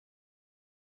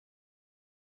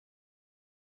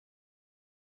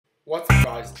What's up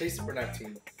guys, Jason Burnett.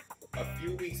 A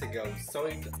few weeks ago,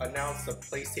 Sony announced the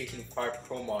PlayStation 5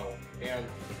 Pro model, and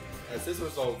as this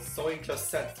result, Sony just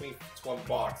sent me to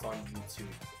unbox on YouTube.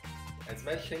 As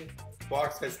mentioned, the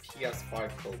box says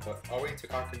PS5 Pro, but already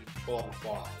took out control of the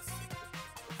box.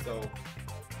 So,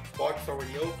 box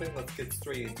already open, let's get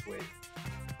straight into it.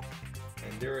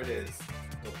 And there it is,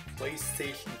 the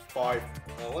PlayStation 5.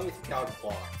 Let me take out the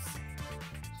box.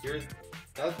 Here's,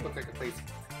 that doesn't look like a PlayStation.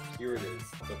 Here it is,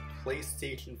 the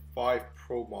PlayStation 5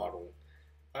 Pro model.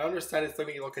 I understand it's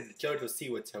letting me look at the JoJo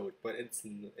Siwa Toad, but it's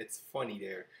funny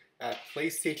there.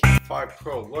 PlayStation 5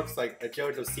 Pro looks like a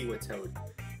JoJo Siwa Toad.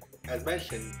 As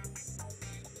mentioned,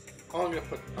 I'm gonna be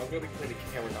putting the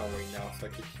camera down right now so I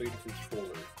can show you the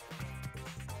controller.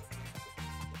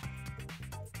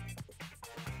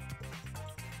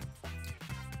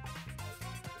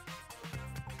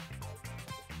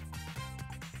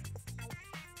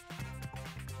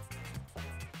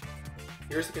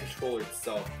 Here's the controller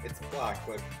itself. It's black,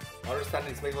 but I understand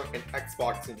it's made look like an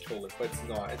Xbox controller, but it's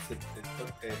not. The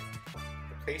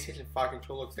PlayStation 5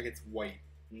 controller looks like it's white,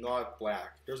 not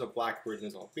black. There's a black version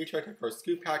as well. Be sure to check our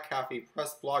Scoop Hack Cafe,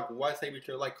 press blog, website, be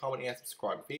sure to like, comment, and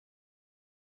subscribe.